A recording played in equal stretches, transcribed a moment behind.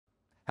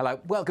Hello,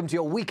 welcome to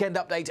your weekend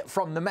update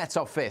from the Met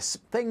Office.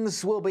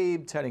 Things will be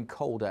turning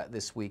colder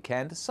this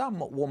weekend. Some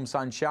warm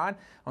sunshine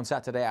on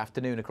Saturday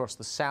afternoon across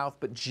the south,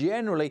 but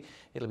generally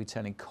it'll be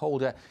turning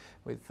colder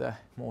with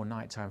more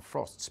nighttime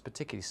frosts,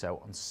 particularly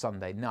so on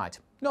Sunday night.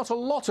 Not a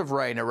lot of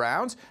rain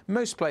around.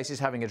 Most places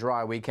having a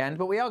dry weekend,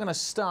 but we are going to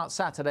start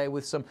Saturday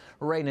with some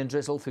rain and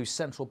drizzle through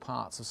central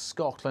parts of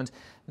Scotland,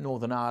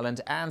 Northern Ireland,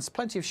 and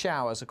plenty of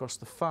showers across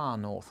the far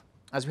north.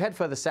 As we head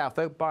further south,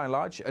 though, by and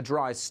large, a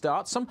dry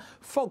start. Some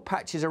fog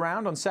patches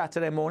around on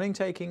Saturday morning,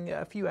 taking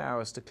a few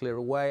hours to clear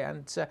away,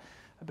 and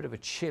a bit of a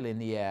chill in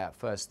the air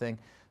first thing.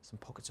 Some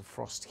pockets of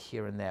frost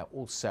here and there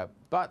also.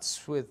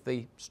 But with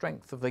the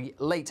strength of the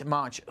late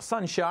March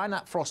sunshine,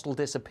 that frost will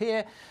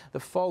disappear. The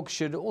fog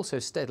should also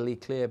steadily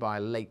clear by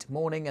late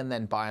morning, and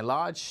then by and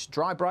large,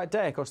 dry, bright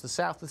day across the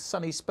south with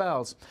sunny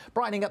spells.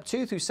 Brightening up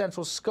too through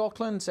central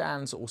Scotland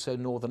and also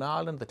Northern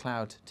Ireland. The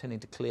cloud tending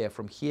to clear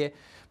from here,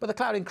 but the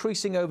cloud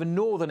increasing over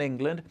northern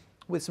England,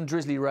 with some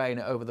drizzly rain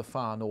over the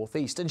far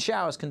northeast and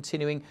showers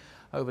continuing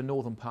over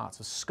northern parts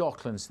of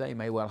Scotland. So they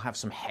may well have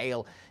some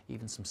hail,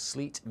 even some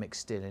sleet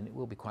mixed in, and it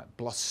will be quite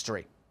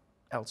blustery.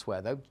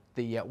 Elsewhere, though,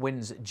 the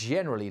winds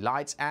generally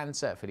light and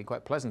feeling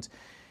quite pleasant.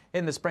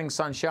 In the spring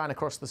sunshine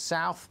across the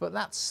south, but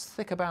that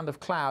thicker band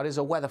of cloud is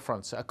a weather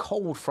front, a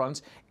cold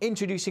front,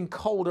 introducing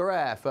colder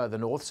air further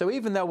north. So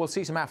even though we'll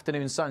see some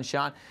afternoon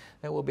sunshine,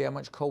 there will be a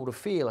much colder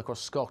feel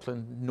across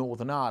Scotland,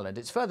 Northern Ireland.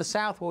 It's further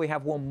south where we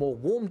have one more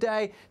warm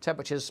day,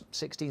 temperatures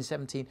 16,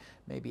 17,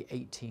 maybe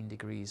 18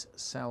 degrees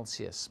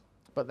Celsius.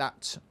 But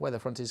that weather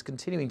front is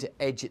continuing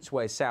to edge its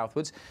way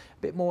southwards. A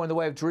bit more in the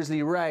way of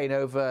drizzly rain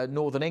over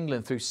northern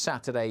England through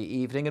Saturday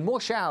evening, and more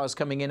showers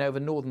coming in over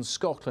northern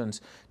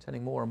Scotland,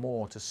 turning more and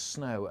more to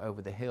snow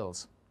over the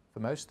hills. For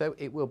most, though,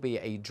 it will be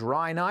a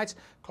dry night.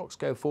 Clocks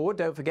go forward,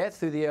 don't forget,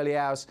 through the early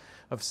hours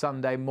of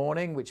Sunday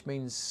morning, which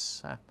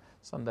means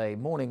Sunday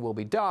morning will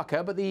be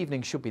darker, but the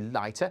evening should be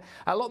lighter.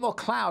 A lot more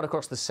cloud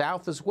across the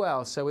south as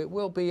well, so it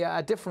will be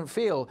a different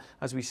feel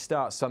as we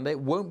start Sunday. It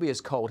won't be as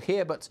cold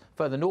here, but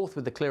further north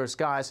with the clearer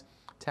skies,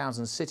 towns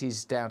and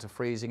cities down to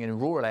freezing, and in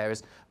rural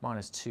areas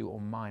 -2 or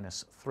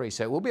 -3.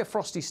 So it will be a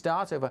frosty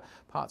start over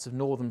parts of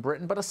northern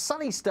Britain, but a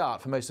sunny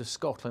start for most of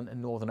Scotland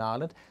and Northern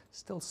Ireland.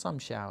 Still some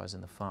showers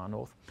in the far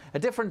north. A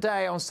different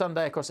day on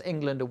Sunday across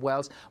England and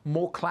Wales.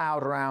 More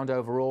cloud around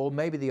overall,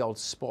 maybe the odd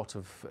spot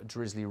of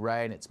drizzly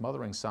rain. It's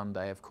Mothering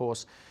Sunday, of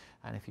course.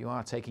 And if you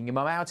are taking your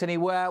mum out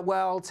anywhere,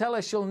 well, tell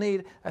her she'll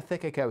need a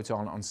thicker coat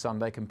on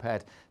Sunday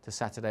compared to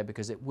Saturday,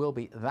 because it will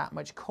be that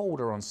much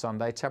colder on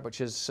Sunday.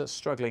 Temperatures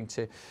struggling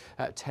to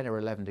 10 or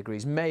 11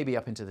 degrees, maybe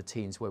up into the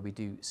teens where we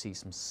do see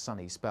some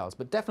sunny spells.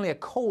 But definitely a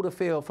colder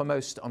feel for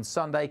most on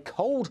Sunday.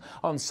 Cold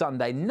on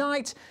Sunday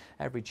night.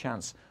 Every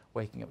chance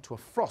waking up to a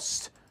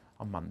frost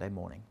on Monday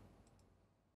morning.